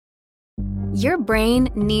Your brain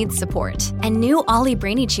needs support, and new Ollie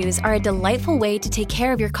Brainy Chews are a delightful way to take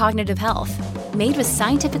care of your cognitive health. Made with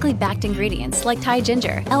scientifically backed ingredients like Thai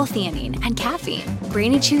ginger, L-theanine, and caffeine,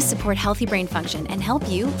 Brainy Chews support healthy brain function and help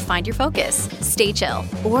you find your focus, stay chill,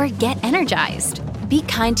 or get energized. Be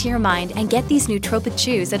kind to your mind and get these nootropic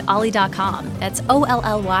chews at ollie.com. That's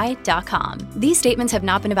OLLY.com. These statements have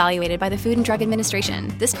not been evaluated by the Food and Drug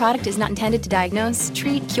Administration. This product is not intended to diagnose,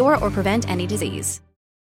 treat, cure, or prevent any disease.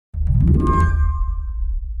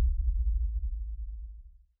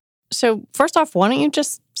 So first off, why don't you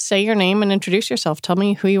just say your name and introduce yourself? Tell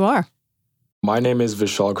me who you are. My name is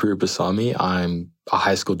Vishal Karupasamy. I'm a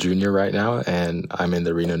high school junior right now, and I'm in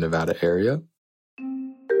the Reno, Nevada area.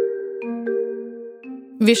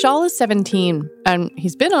 Vishal is 17, and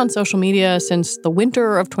he's been on social media since the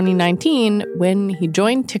winter of 2019 when he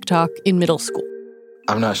joined TikTok in middle school.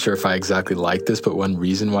 I'm not sure if I exactly like this, but one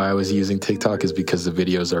reason why I was using TikTok is because the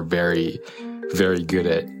videos are very, very good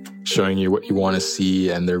at showing you what you want to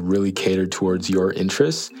see, and they're really catered towards your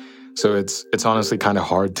interests. So it's honestly kind of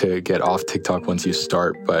hard to get off TikTok once you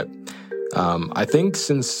start. But I think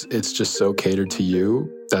since it's just so catered to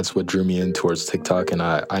you, that's what drew me in towards TikTok. And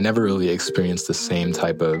I never really experienced the same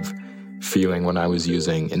type of feeling when I was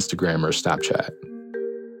using Instagram or Snapchat.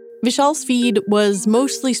 Vishal's feed was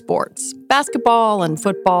mostly sports, basketball and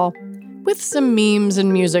football, with some memes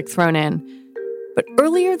and music thrown in. But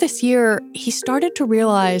earlier this year, he started to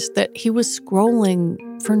realize that he was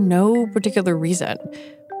scrolling for no particular reason.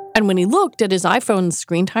 And when he looked at his iPhone's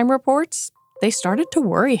screen time reports, they started to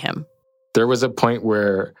worry him. There was a point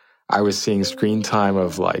where I was seeing screen time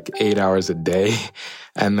of like 8 hours a day,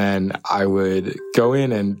 and then I would go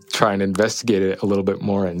in and try and investigate it a little bit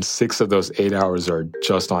more, and 6 of those 8 hours are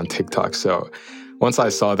just on TikTok. So once I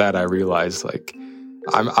saw that, I realized like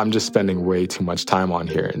I'm just spending way too much time on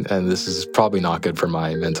here, and this is probably not good for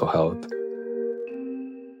my mental health.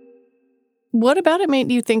 What about it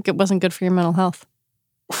made you think it wasn't good for your mental health?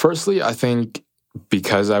 Firstly, I think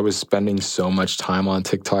because I was spending so much time on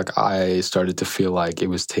TikTok, I started to feel like it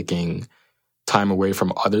was taking time away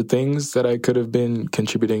from other things that I could have been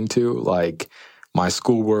contributing to, like my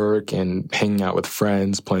schoolwork and hanging out with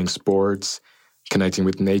friends, playing sports, connecting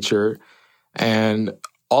with nature. And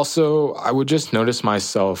also, I would just notice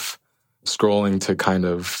myself scrolling to kind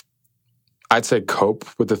of, I'd say, cope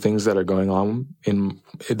with the things that are going on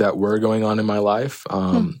that were going on in my life.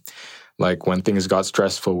 Like when things got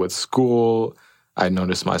stressful with school, I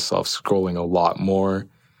noticed myself scrolling a lot more.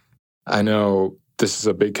 I know this is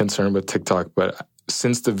a big concern with TikTok, but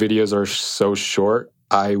since the videos are so short,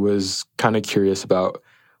 I was kind of curious about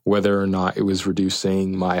whether or not it was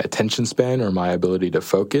reducing my attention span or my ability to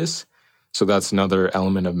focus. So that's another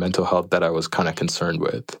element of mental health that I was kind of concerned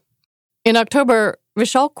with. In October,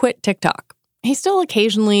 Vishal quit TikTok. He still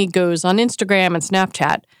occasionally goes on Instagram and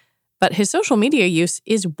Snapchat, but his social media use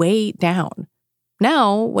is way down.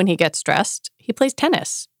 Now, when he gets stressed, he plays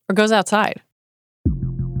tennis or goes outside.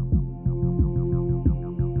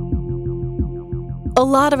 A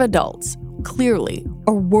lot of adults, clearly,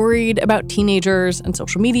 are worried about teenagers and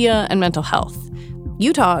social media and mental health.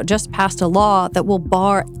 Utah just passed a law that will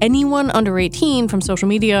bar anyone under 18 from social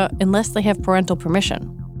media unless they have parental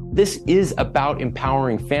permission. This is about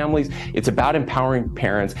empowering families, it's about empowering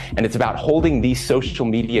parents, and it's about holding these social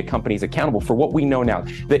media companies accountable for what we know now.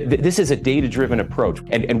 This is a data-driven approach,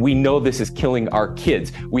 and we know this is killing our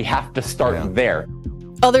kids. We have to start there.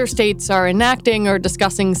 Other states are enacting or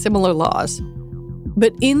discussing similar laws.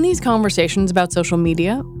 But in these conversations about social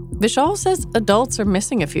media, Vishal says adults are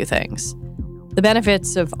missing a few things. The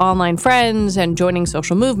benefits of online friends and joining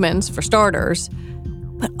social movements, for starters,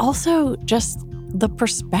 but also just the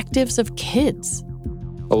perspectives of kids.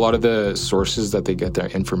 A lot of the sources that they get their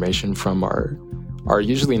information from are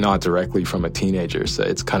usually not directly from a teenager, so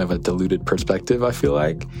it's kind of a diluted perspective, I feel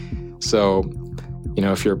like. So,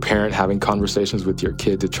 if you're a parent, having conversations with your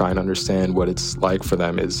kid to try and understand what it's like for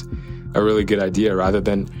them is a really good idea, rather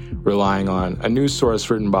than relying on a news source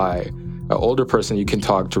written by an older person. You can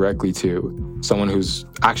talk directly to someone who's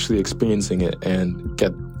actually experiencing it and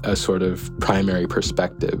get a sort of primary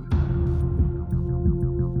perspective.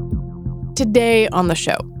 Today on the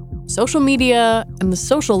show, social media and the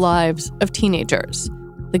social lives of teenagers.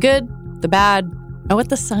 The good, the bad, and what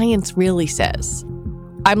the science really says.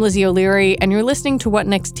 I'm Lizzie O'Leary, and you're listening to What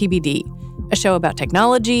Next TBD, a show about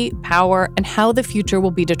technology, power, and how the future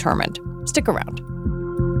will be determined. Stick around.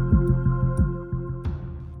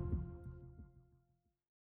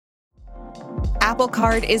 Apple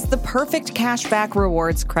Card is the perfect cashback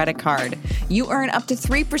rewards credit card. You earn up to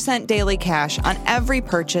 3% daily cash on every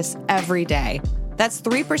purchase every day. That's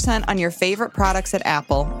 3% on your favorite products at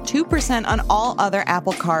Apple, 2% on all other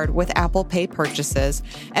Apple Card with Apple Pay purchases,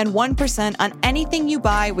 and 1% on anything you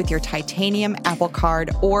buy with your titanium Apple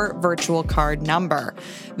Card or virtual card number.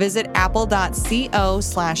 Visit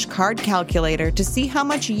apple.co/card calculator to see how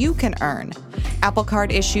much you can earn. Apple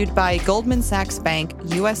Card issued by Goldman Sachs Bank,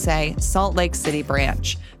 USA, Salt Lake City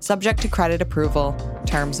branch. Subject to credit approval.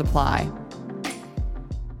 Terms apply.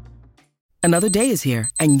 Another day is here,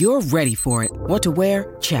 and you're ready for it. What to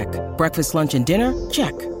wear? Check. Breakfast, lunch, and dinner?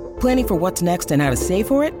 Check. Planning for what's next and how to save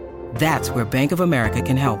for it? That's where Bank of America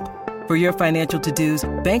can help. For your financial to-dos,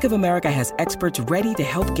 Bank of America has experts ready to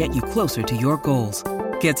help get you closer to your goals.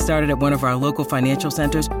 Get started at one of our local financial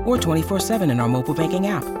centers or 24/7 in our mobile banking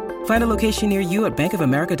app. Find a location near you at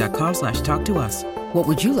bankofamerica.com/talktous. What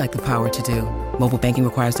would you like the power to do? Mobile banking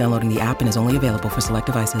requires downloading the app and is only available for select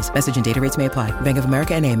devices. Message and data rates may apply. Bank of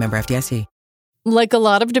America NA, member FDIC. Like a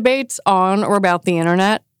lot of debates on or about the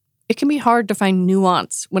internet, it can be hard to find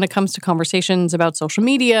nuance when it comes to conversations about social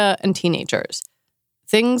media and teenagers.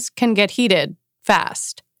 Things can get heated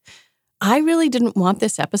fast. I really didn't want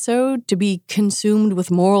this episode to be consumed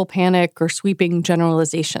with moral panic or sweeping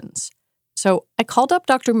generalizations. So I called up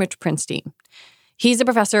Dr. Mitch Prinstein. He's a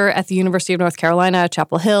professor at the University of North Carolina,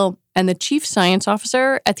 Chapel Hill, and the chief science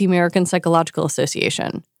officer at the American Psychological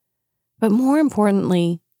Association. But more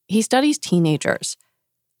importantly, he studies teenagers.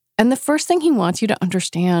 And the first thing he wants you to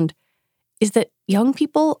understand is that young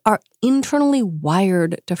people are internally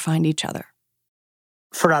wired to find each other.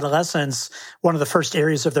 For adolescents, one of the first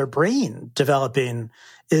areas of their brain developing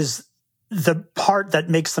is the part that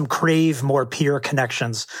makes them crave more peer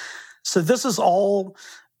connections. So this is all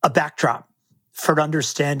a backdrop for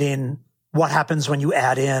understanding what happens when you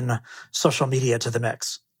add in social media to the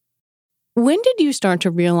mix. When did you start to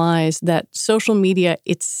realize that social media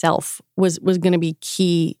itself was going to be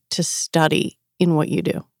key to study in what you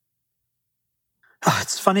do?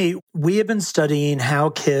 It's funny. We have been studying how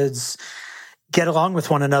kids get along with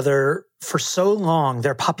one another for so long,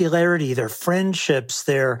 their popularity, their friendships,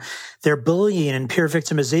 their bullying and peer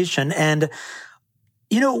victimization. And,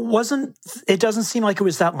 it doesn't seem like it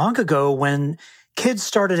was that long ago when kids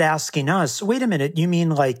started asking us, wait a minute, you mean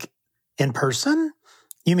like in person?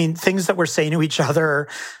 You mean things that we're saying to each other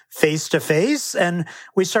face to face? And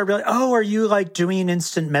we started like, oh, are you like doing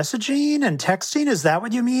instant messaging and texting? Is that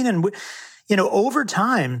what you mean? And, over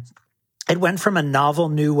time, it went from a novel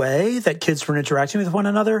new way that kids were interacting with one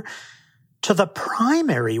another to the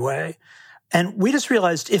primary way. And we just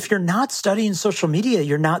realized if you're not studying social media,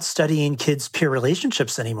 you're not studying kids' peer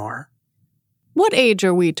relationships anymore. What age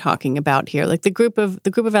are we talking about here? Like the group of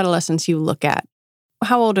adolescents you look at,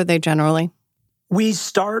 how old are they generally? We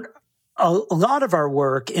start a lot of our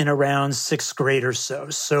work in around 6th grade or so.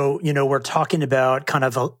 So, we're talking about kind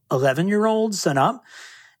of 11-year-olds and up.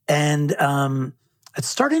 And it's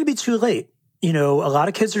starting to be too late. A lot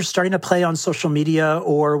of kids are starting to play on social media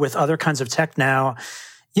or with other kinds of tech now,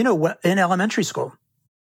 in elementary school.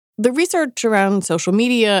 The research around social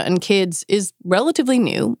media and kids is relatively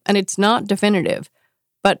new, and it's not definitive.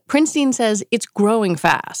 But Prinstein says it's growing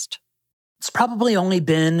fast. It's probably only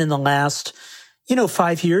been in the last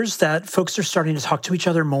 5 years that folks are starting to talk to each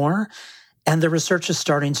other more, and the research is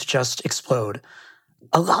starting to just explode.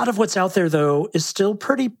 A lot of what's out there, though, is still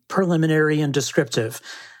pretty preliminary and descriptive.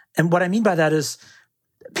 And what I mean by that is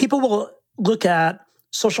people will look at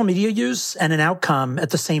social media use and an outcome at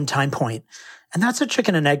the same time point. And that's a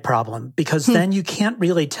chicken and egg problem because then you can't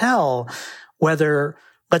really tell whether,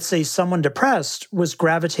 let's say, someone depressed was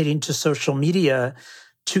gravitating to social media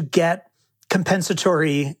to get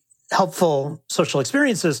compensatory helpful social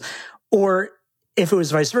experiences, or if it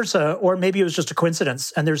was vice versa, or maybe it was just a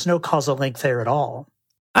coincidence and there's no causal link there at all.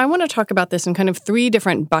 I want to talk about this in kind of 3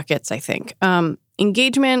 different buckets, I think.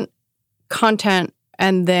 Engagement, content,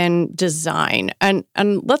 and then design. And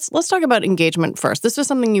let's talk about engagement first. This was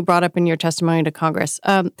something you brought up in your testimony to Congress.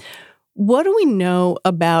 What do we know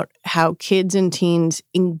about how kids and teens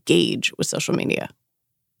engage with social media?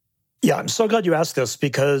 Yeah, I'm so glad you asked this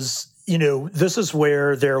because this is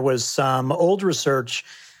where there was some old research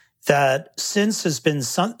that since has been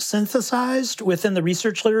synthesized within the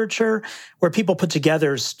research literature where people put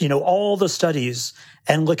together, all the studies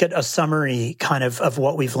and look at a summary kind of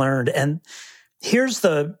what we've learned. And here's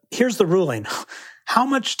the ruling. How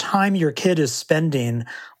much time your kid is spending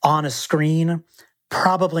on a screen,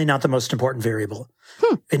 probably not the most important variable.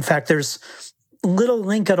 In fact, there's little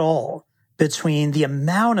link at all between the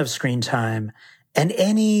amount of screen time and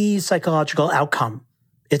any psychological outcome,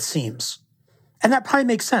 it seems. And that probably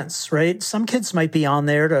makes sense, right? Some kids might be on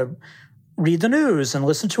there to read the news and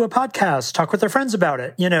listen to a podcast, talk with their friends about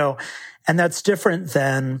it, and that's different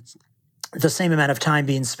than the same amount of time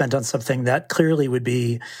being spent on something that clearly would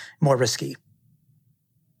be more risky.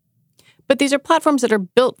 But these are platforms that are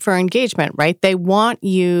built for engagement, right? They want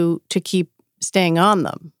you to keep staying on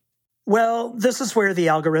them. Well, this is where the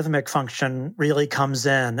algorithmic function really comes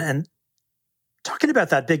in. And talking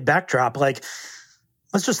about that big backdrop, let's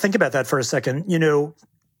just think about that for a second. In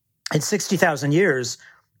 60,000 years,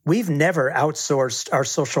 we've never outsourced our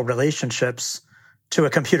social relationships to a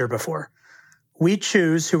computer before. We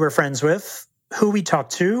choose who we're friends with, who we talk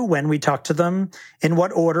to, when we talk to them, in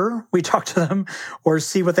what order we talk to them, or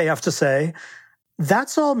see what they have to say.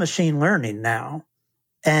 That's all machine learning now.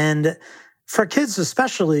 And for kids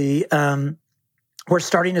especially, we're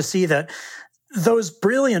starting to see that those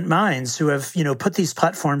brilliant minds who have, put these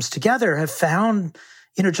platforms together have found,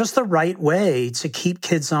 just the right way to keep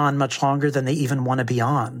kids on much longer than they even want to be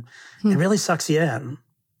on. It really sucks you in.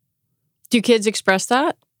 Do kids express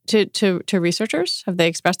that to researchers? Have they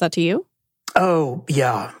expressed that to you? Oh,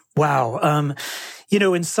 yeah. Wow.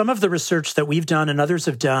 In some of the research that we've done and others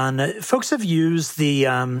have done, folks have used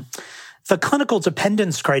the clinical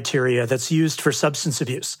dependence criteria that's used for substance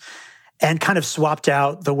abuse and kind of swapped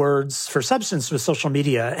out the words for substance with social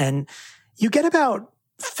media. And you get about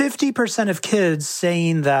 50% of kids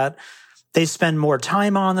saying that they spend more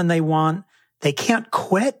time on than they want. They can't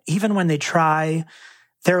quit even when they try.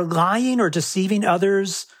 They're lying or deceiving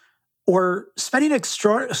others or spending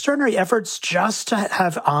extraordinary efforts just to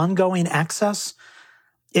have ongoing access.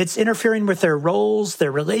 It's interfering with their roles,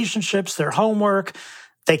 their relationships, their homework.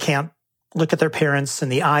 They can't look at their parents in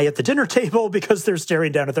the eye at the dinner table because they're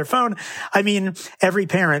staring down at their phone. I mean, every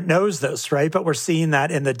parent knows this, right? But we're seeing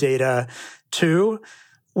that in the data too.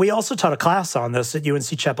 We also taught a class on this at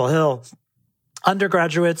UNC Chapel Hill.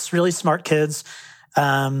 Undergraduates, really smart kids,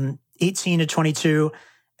 18 to 22.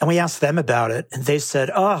 And we asked them about it. And they said,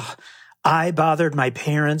 I bothered my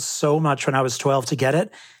parents so much when I was 12 to get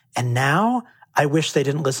it. And now I wish they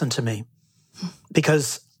didn't listen to me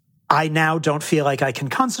because I now don't feel like I can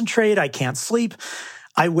concentrate. I can't sleep.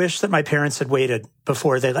 I wish that my parents had waited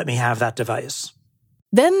before they let me have that device.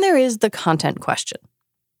 Then there is the content question.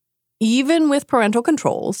 Even with parental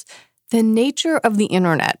controls, the nature of the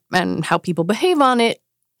internet and how people behave on it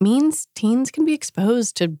means teens can be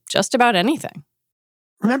exposed to just about anything.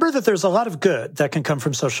 Remember that there's a lot of good that can come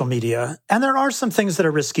from social media, and there are some things that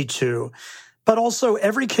are risky too. But also,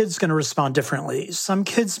 every kid's going to respond differently. Some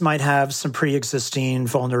kids might have some pre-existing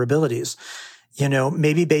vulnerabilities,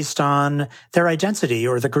 maybe based on their identity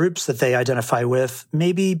or the groups that they identify with,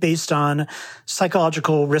 maybe based on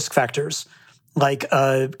psychological risk factors, like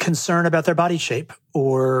a concern about their body shape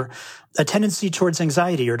or a tendency towards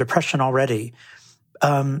anxiety or depression already.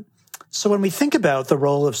 So when we think about the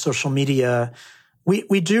role of social media,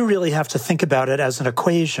 we do really have to think about it as an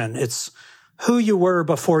equation. It's who you were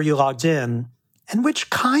before you logged in and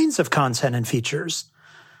which kinds of content and features.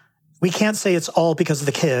 We can't say it's all because of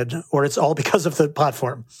the kid or it's all because of the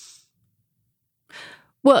platform.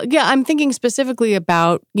 Well, yeah, I'm thinking specifically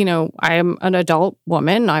about, I am an adult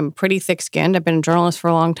woman. I'm pretty thick-skinned. I've been a journalist for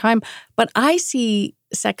a long time. But I see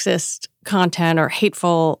sexist content or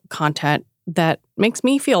hateful content that makes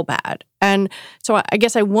me feel bad. And so I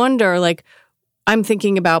guess I wonder, I'm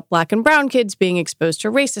thinking about Black and brown kids being exposed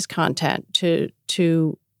to racist content,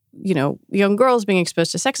 to young girls being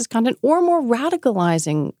exposed to sexist content or more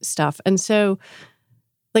radicalizing stuff. And so,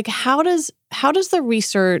 how does the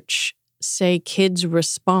research say kids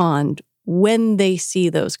respond when they see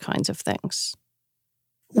those kinds of things?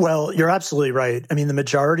 Well, you're absolutely right. I mean, the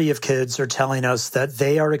majority of kids are telling us that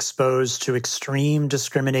they are exposed to extreme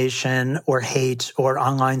discrimination or hate or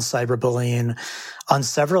online cyberbullying on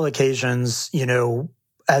several occasions,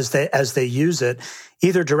 as they use it,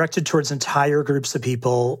 either directed towards entire groups of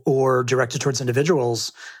people or directed towards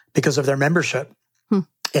individuals because of their membership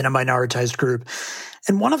in a minoritized group.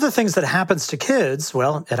 And one of the things that happens to kids,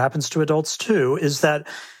 well, it happens to adults too, is that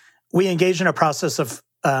we engage in a process of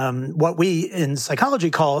what we in psychology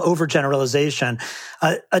call overgeneralization,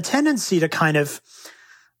 a tendency to kind of,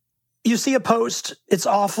 you see a post, it's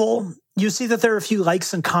awful. You see that there are a few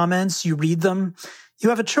likes and comments, you read them, you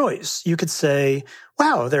have a choice. You could say,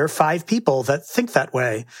 wow, there are 5 people that think that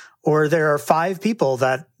way, or there are 5 people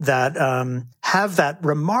that have that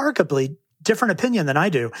remarkably different opinion than I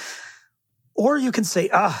do. Or you can say,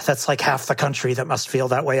 that's like half the country that must feel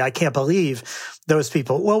that way. I can't believe those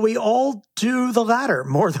people. Well, we all do the latter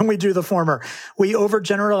more than we do the former. We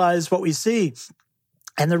overgeneralize what we see.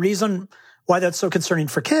 And the reason why that's so concerning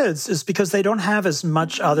for kids is because they don't have as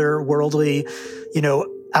much other worldly,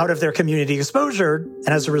 out of their community exposure. And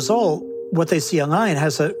as a result, what they see online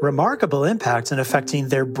has a remarkable impact in affecting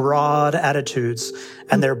their broad attitudes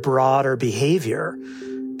and their broader behavior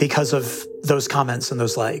because of those comments and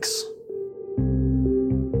those likes.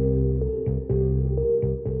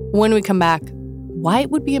 When we come back, why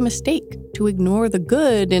it would be a mistake to ignore the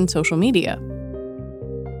good in social media.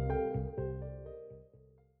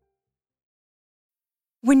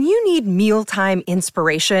 When you need mealtime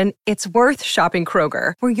inspiration, it's worth shopping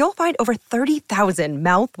Kroger, where you'll find over 30,000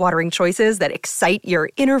 mouth-watering choices that excite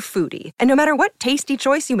your inner foodie. And no matter what tasty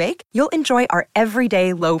choice you make, you'll enjoy our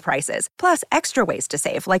everyday low prices, plus extra ways to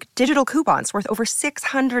save, like digital coupons worth over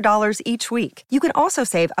 $600 each week. You can also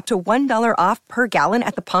save up to $1 off per gallon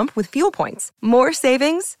at the pump with fuel points. More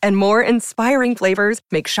savings and more inspiring flavors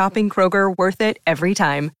make shopping Kroger worth it every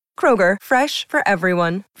time. Kroger, fresh for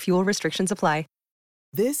everyone. Fuel restrictions apply.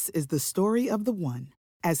 This is the story of the one.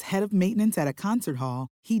 As head of maintenance at a concert hall,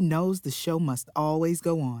 he knows the show must always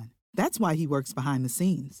go on. That's why he works behind the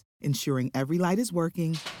scenes, ensuring every light is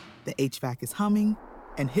working, the HVAC is humming,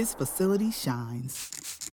 and his facility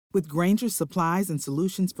shines. With Grainger's supplies and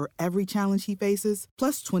solutions for every challenge he faces,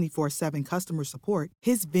 plus 24/7 customer support,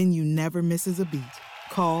 his venue never misses a beat.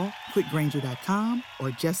 Call quickgrainger.com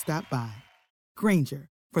or just stop by. Grainger,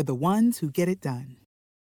 for the ones who get it done.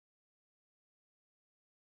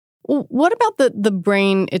 What about the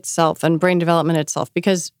brain itself and brain development itself?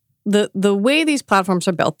 Because the way these platforms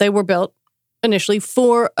are built, they were built initially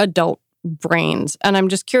for adult brains. And I'm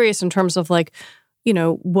just curious in terms of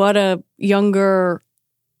what a younger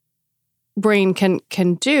brain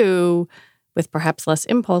can do with perhaps less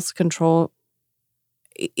impulse control.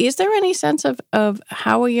 Is there any sense of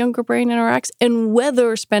how a younger brain interacts and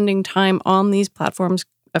whether spending time on these platforms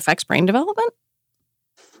affects brain development?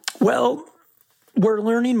 Well, we're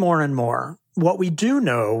learning more and more. What we do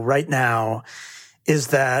know right now is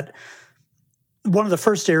that one of the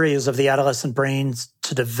first areas of the adolescent brains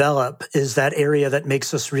to develop is that area that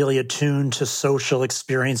makes us really attuned to social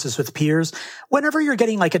experiences with peers. Whenever you're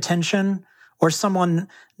getting attention or someone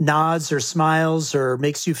nods or smiles or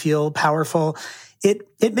makes you feel powerful,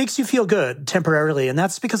 it makes you feel good temporarily. And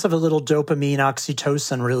that's because of a little dopamine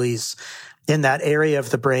oxytocin release in that area of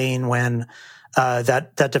the brain when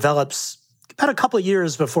that develops about a couple of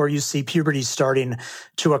years before you see puberty starting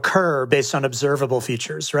to occur based on observable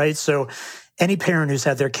features, right? So any parent who's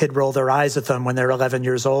had their kid roll their eyes at them when they're 11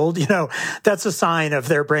 years old, that's a sign of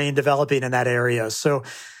their brain developing in that area. So,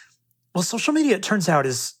 social media, it turns out,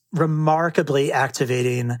 is remarkably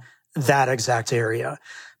activating that exact area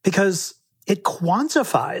because it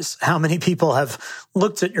quantifies how many people have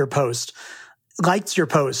looked at your post, liked your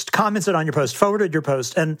post, commented on your post, forwarded your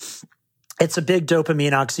post, and it's a big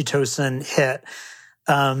dopamine oxytocin hit.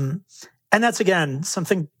 And that's, again,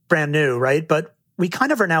 something brand new, right? But we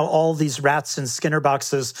kind of are now all these rats in Skinner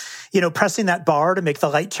boxes, pressing that bar to make the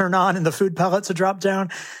light turn on and the food pellet to drop down,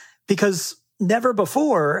 because never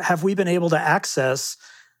before have we been able to access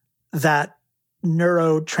that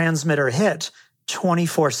neurotransmitter hit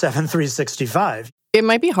 24/7, 365. It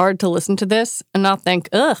might be hard to listen to this and not think,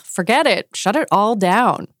 ugh, forget it, shut it all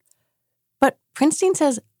down. But Prinstein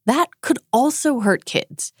says that could also hurt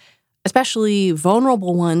kids, especially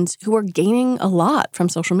vulnerable ones who are gaining a lot from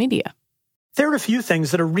social media. There are a few things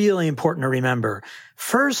that are really important to remember.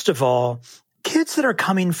 First of all, kids that are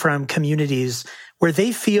coming from communities where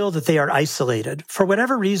they feel that they are isolated for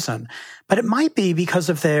whatever reason, but it might be because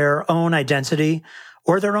of their own identity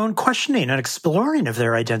or their own questioning and exploring of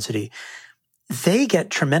their identity. They get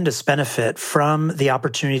tremendous benefit from the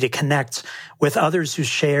opportunity to connect with others who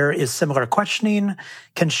share similar questioning,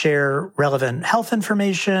 can share relevant health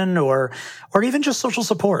information, or even just social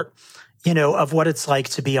support, of what it's like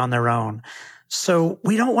to be on their own. So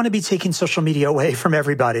we don't want to be taking social media away from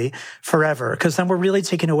everybody forever, because then we're really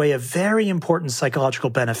taking away a very important psychological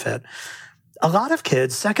benefit. A lot of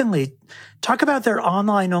kids, secondly, talk about their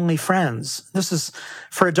online-only friends. This is,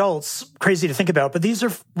 for adults, crazy to think about, but these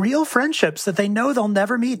are real friendships that they know they'll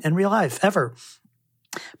never meet in real life, ever.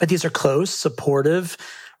 But these are close, supportive,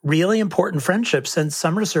 really important friendships. And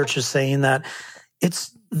some research is saying that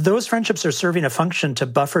those friendships are serving a function to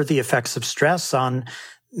buffer the effects of stress on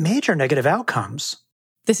major negative outcomes.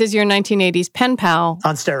 This is your 1980s pen pal.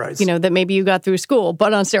 On steroids. That maybe you got through school,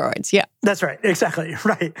 but on steroids, yeah. That's right, exactly,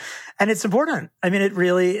 right. And it's important. I mean, it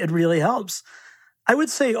really helps. I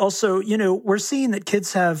would say also, we're seeing that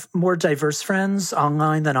kids have more diverse friends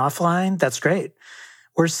online than offline. That's great.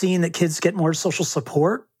 We're seeing that kids get more social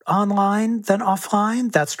support online than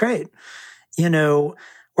offline. That's great.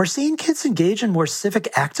 We're seeing kids engage in more civic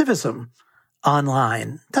activism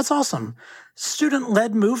online. That's awesome.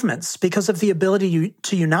 Student-led movements because of the ability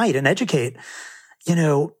to unite and educate.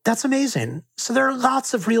 That's amazing. So there are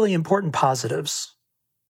lots of really important positives.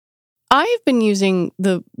 I've been using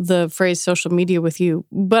the phrase social media with you,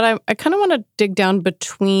 but I kind of want to dig down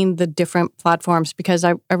between the different platforms because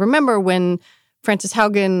I remember when Frances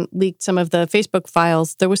Haugen leaked some of the Facebook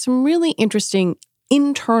files, there was some really interesting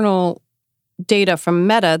internal data from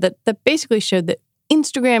Meta that basically showed that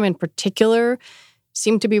Instagram in particular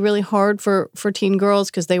seemed to be really hard for teen girls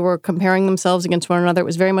because they were comparing themselves against one another. It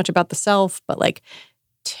was very much about the self, but like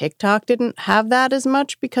TikTok didn't have that as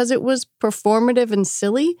much because it was performative and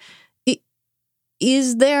silly.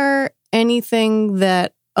 Is there anything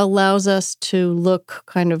that allows us to look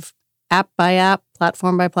kind of app by app,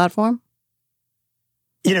 platform by platform?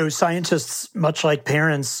 Scientists, much like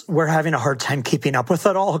parents, we're having a hard time keeping up with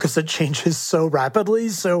it all because it changes so rapidly.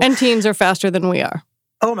 And teens are faster than we are.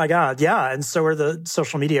 Oh my God, yeah. And so are the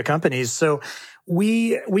social media companies. So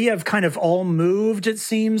we have kind of all moved, it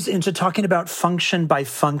seems, into talking about function by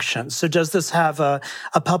function. So does this have a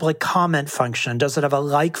public comment function? Does it have a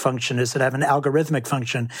like function? Does it have an algorithmic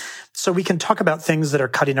function? So we can talk about things that are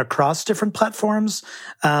cutting across different platforms.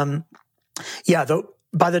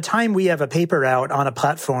 By the time we have a paper out on a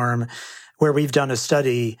platform where we've done a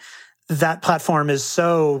study, that platform is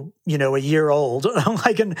so, a year old,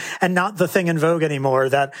 and not the thing in vogue anymore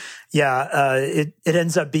that, it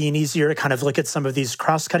ends up being easier to kind of look at some of these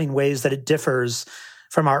cross-cutting ways that it differs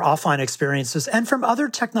from our offline experiences and from other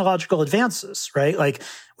technological advances, right? Like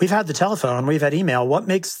we've had the telephone, we've had email. What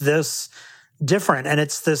makes this different? And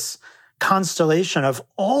it's this constellation of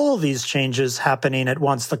all these changes happening at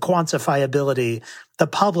once, the quantifiability, the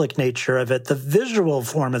public nature of it, the visual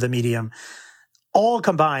form of the medium, all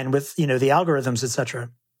combined with, the algorithms, et cetera.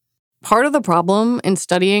 Part of the problem in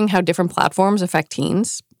studying how different platforms affect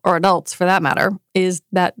teens, or adults for that matter, is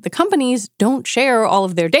that the companies don't share all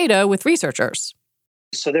of their data with researchers.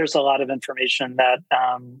 So there's a lot of information that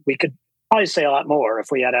we could probably say a lot more if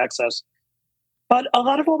we had access. But a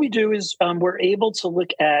lot of what we do is we're able to look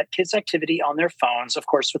at kids' activity on their phones, of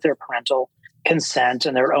course, with their parental consent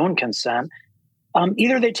and their own consent.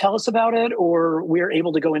 Either they tell us about it or we're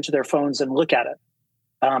able to go into their phones and look at it.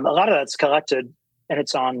 A lot of that's collected and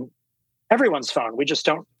it's on everyone's phone. We just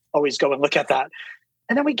don't always go and look at that.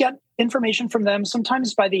 And then we get information from them,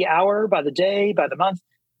 sometimes by the hour, by the day, by the month,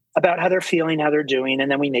 about how they're feeling, how they're doing.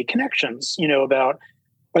 And then we make connections, about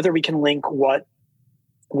whether we can link what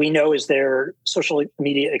we know is their social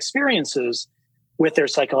media experiences with their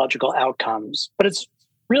psychological outcomes. But it's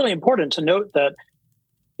really important to note that,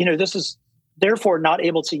 this is therefore not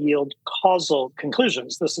able to yield causal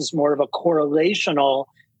conclusions. This is more of a correlational.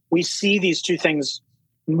 We see these two things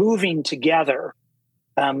moving together.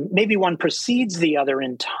 Maybe one precedes the other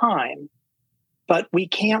in time, but we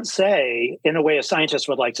can't say, in a way a scientist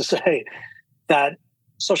would like to say, that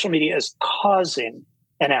social media is causing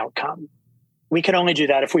an outcome. We can only do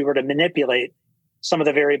that if we were to manipulate some of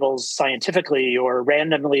the variables scientifically or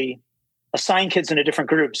randomly assign kids into different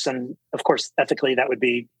groups. And of course, ethically, that would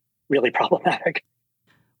be really problematic.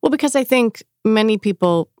 Well, because I think many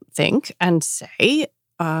people think and say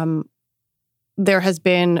there has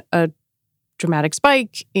been a dramatic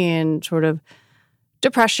spike in sort of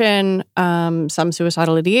depression, some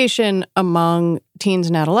suicidal ideation among teens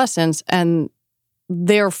and adolescents, and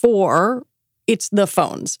therefore it's the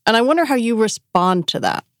phones. And I wonder how you respond to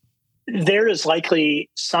that. There is likely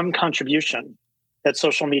some contribution that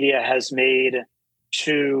social media has made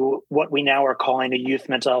to what we now are calling a youth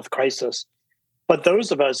mental health crisis. But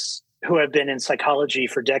those of us who have been in psychology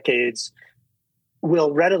for decades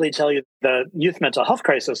will readily tell you the youth mental health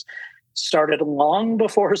crisis started long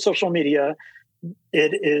before social media.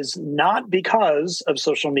 It is not because of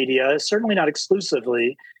social media, certainly not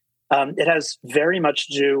exclusively. It has very much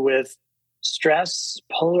to do with stress,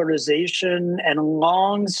 polarization, and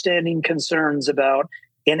long-standing concerns about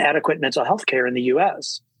inadequate mental health care in the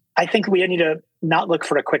U.S. I think we need to not look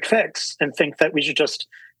for a quick fix and think that we should just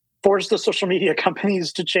force the social media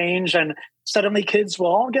companies to change and suddenly kids will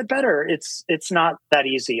all get better. It's not that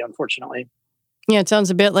easy, unfortunately. Yeah, it sounds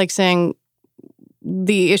a bit like saying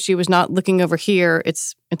the issue is not looking over here,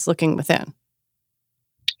 it's looking within.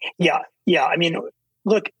 Yeah. I mean,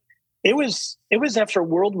 look, it was after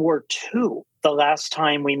World War II, the last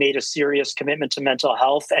time we made a serious commitment to mental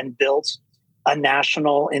health and built a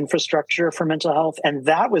national infrastructure for mental health. And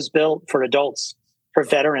that was built for adults, for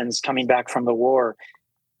veterans coming back from the war.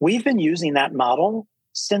 We've been using that model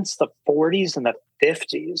since the 40s and the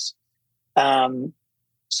 50s.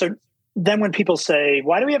 So then when people say,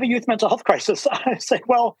 why do we have a youth mental health crisis? I say,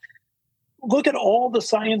 well, look at all the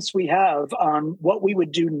science we have on what we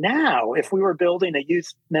would do now if we were building a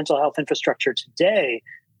youth mental health infrastructure today.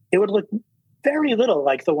 It would look very little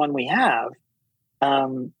like the one we have.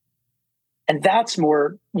 And that's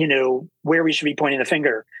more, where we should be pointing the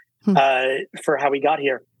finger for how we got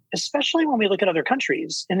here, especially when we look at other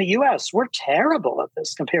countries. In the US, we're terrible at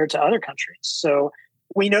this compared to other countries. So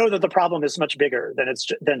we know that the problem is much bigger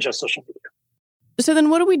than just social media. So then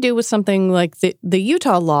what do we do with something like the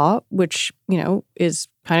Utah law, which, is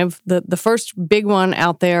kind of the first big one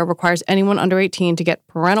out there, requires anyone under 18 to get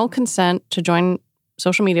parental consent to join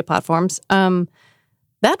social media platforms?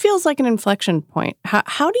 That feels like an inflection point.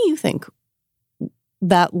 How do you think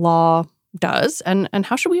that law does, and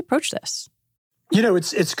how should we approach this?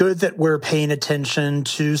 It's good that we're paying attention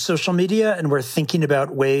to social media and we're thinking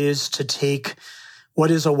about ways to take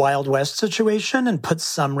what is a Wild West situation and put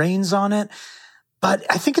some reins on it. But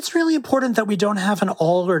I think it's really important that we don't have an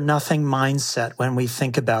all or nothing mindset when we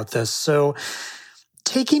think about this. So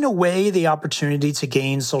taking away the opportunity to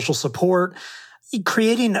gain social support,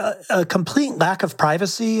 creating a complete lack of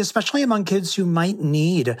privacy, especially among kids who might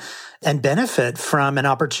need and benefit from an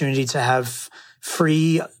opportunity to have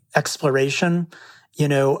free exploration,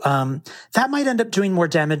 that might end up doing more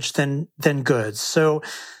damage than good. So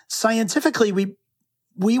scientifically,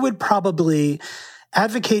 we would probably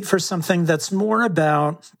advocate for something that's more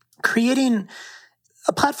about creating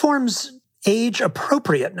a platform's age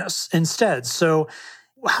appropriateness instead. So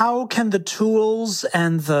how can the tools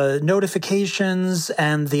and the notifications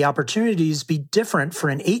and the opportunities be different for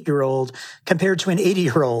an 8-year-old compared to an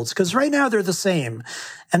 80-year-old? Because right now they're the same.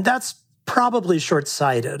 And that's probably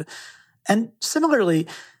short-sighted. And similarly,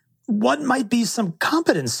 what might be some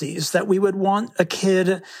competencies that we would want a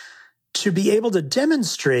kid to be able to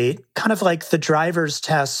demonstrate, kind of like the driver's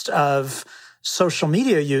test of social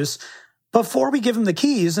media use, before we give them the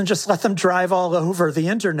keys and just let them drive all over the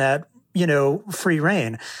internet, free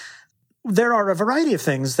reign? There are a variety of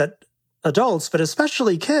things that adults, but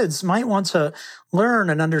especially kids, might want to learn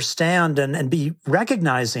and understand and be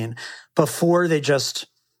recognizing before they just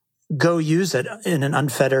go use it in an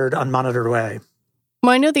unfettered, unmonitored way.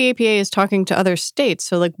 Well, I know the APA is talking to other states.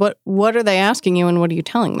 So what are they asking you and what are you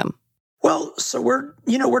telling them? Well, so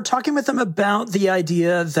we're talking with them about the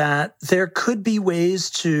idea that there could be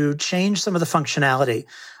ways to change some of the functionality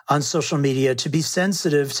on social media to be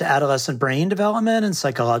sensitive to adolescent brain development and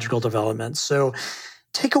psychological development. So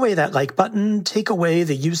take away that like button, take away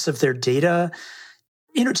the use of their data,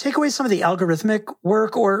 take away some of the algorithmic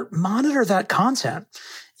work or monitor that content.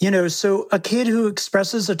 So a kid who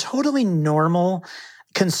expresses a totally normal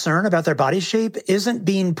concern about their body shape isn't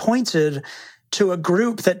being pointed to a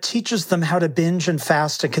group that teaches them how to binge and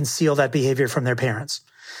fast and conceal that behavior from their parents.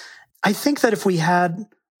 I think that if we had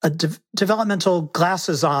developmental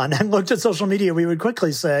glasses on and looked at social media, we would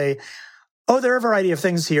quickly say, oh, there are a variety of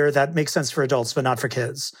things here that make sense for adults, but not for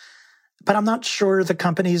kids. But I'm not sure the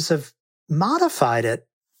companies have modified it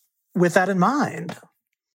with that in mind.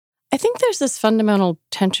 I think there's this fundamental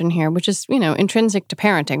tension here, which is, intrinsic to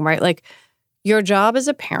parenting, right? Like your job as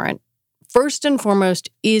a parent, first and foremost,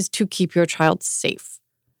 is to keep your child safe.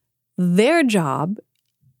 Their job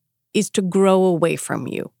is to grow away from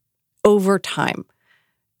you over time.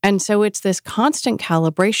 And so it's this constant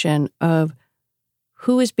calibration of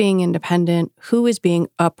who is being independent, who is being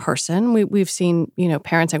a person. We've seen,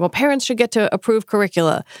 parents saying, well, parents should get to approve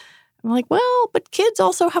curricula. I'm like, well, but kids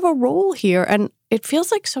also have a role here. And it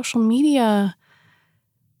feels like social media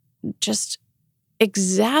just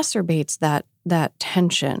exacerbates that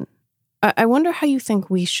tension. I wonder how you think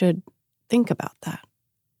we should think about that.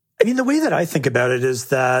 I mean, the way that I think about it is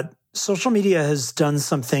that social media has done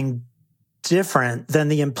something different than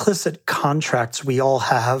the implicit contracts we all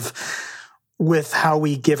have with how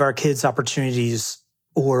we give our kids opportunities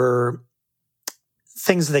or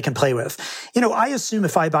things that they can play with. I assume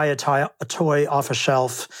if I buy a toy off a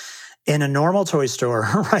shelf in a normal toy store,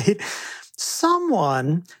 right,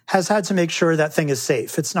 someone has had to make sure that thing is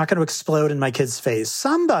safe. It's not going to explode in my kid's face.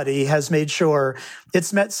 Somebody has made sure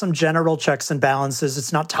it's met some general checks and balances.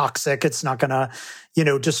 It's not toxic. It's not going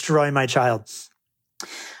to, destroy my child.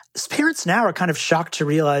 Parents now are kind of shocked to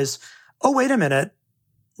realize, oh, wait a minute.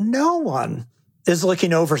 No one is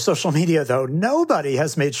looking over social media, though. Nobody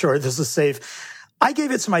has made sure this is safe. I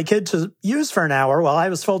gave it to my kid to use for an hour while I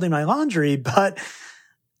was folding my laundry, but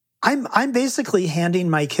I'm basically handing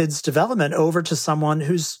my kid's development over to someone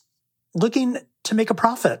who's looking to make a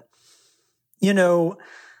profit, and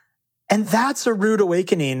that's a rude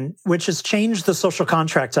awakening, which has changed the social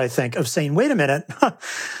contract, I think, of saying, wait a minute,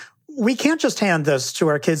 we can't just hand this to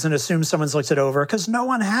our kids and assume someone's looked it over because no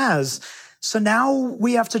one has. So now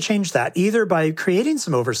we have to change that either by creating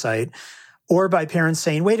some oversight or by parents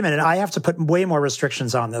saying, wait a minute, I have to put way more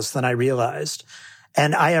restrictions on this than I realized.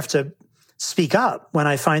 And I have to speak up when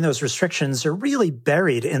I find those restrictions are really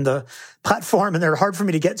buried in the platform and they're hard for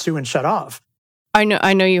me to get to and shut off. I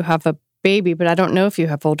know you have a baby, but I don't know if you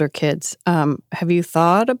have older kids. Have you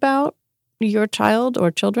thought about your child or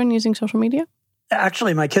children using social media?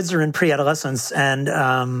 Actually, my kids are in pre-adolescence, and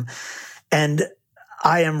I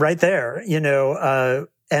am right there,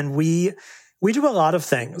 and we do a lot of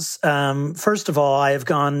things. First of all, I have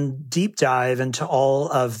gone deep dive into all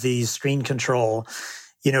of the screen control,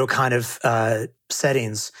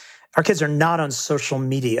 settings. Our kids are not on social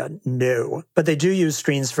media, no, but they do use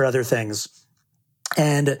screens for other things.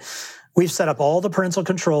 And we've set up all the parental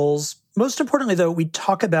controls. Most importantly, though, we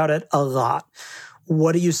talk about it a lot.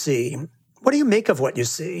 What do you see? What do you make of what you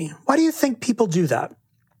see? Why do you think people do that?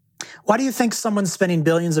 Why do you think someone's spending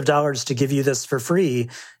billions of dollars to give you this for free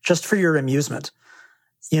just for your amusement?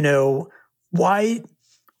 Why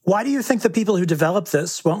do you think the people who develop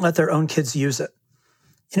this won't let their own kids use it?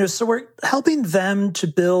 So we're helping them to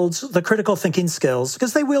build the critical thinking skills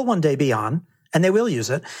because they will one day be on and they will use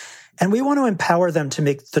it. And we want to empower them to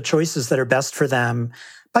make the choices that are best for them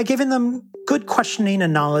by giving them good questioning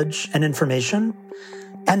and knowledge and information.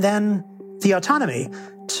 And then the autonomy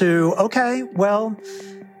to, okay, well,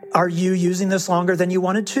 are you using this longer than you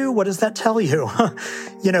wanted to? What does that tell you?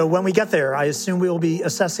 When we get there, I assume we will be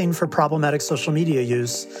assessing for problematic social media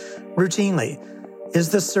use routinely.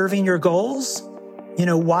 Is this serving your goals?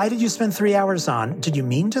 Why did you spend 3 hours on? Did you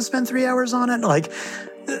mean to spend 3 hours on it?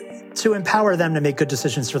 To empower them to make good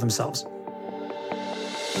decisions for themselves.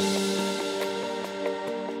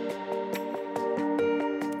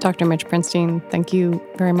 Dr. Mitch Prinstein, thank you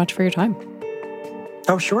very much for your time.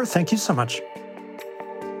 Oh, sure. Thank you so much.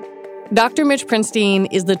 Dr. Mitch Prinstein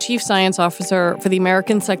is the Chief Science Officer for the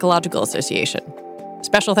American Psychological Association.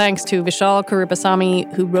 Special thanks to Vishal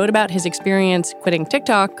Karupasamy, who wrote about his experience quitting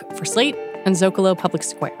TikTok for Slate and Zocalo Public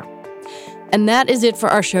Square. And that is it for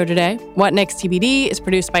our show today. What Next TBD is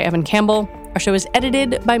produced by Evan Campbell. Our show is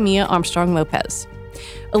edited by Mia Armstrong-Lopez.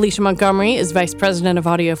 Alicia Montgomery is Vice President of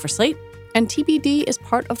Audio for Slate, and TBD is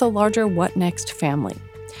part of the larger What Next family.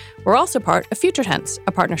 We're also part of Future Tense,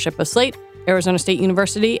 a partnership of Slate, Arizona State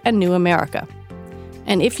University, and New America.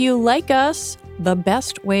 And if you like us, the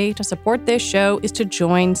best way to support this show is to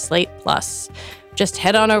join Slate Plus. Just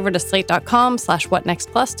head on over to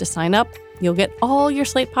slate.com/whatnextplus to sign up. You'll get all your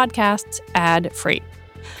Slate podcasts ad-free.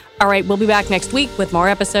 All right, we'll be back next week with more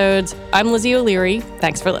episodes. I'm Lizzie O'Leary.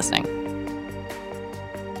 Thanks for listening.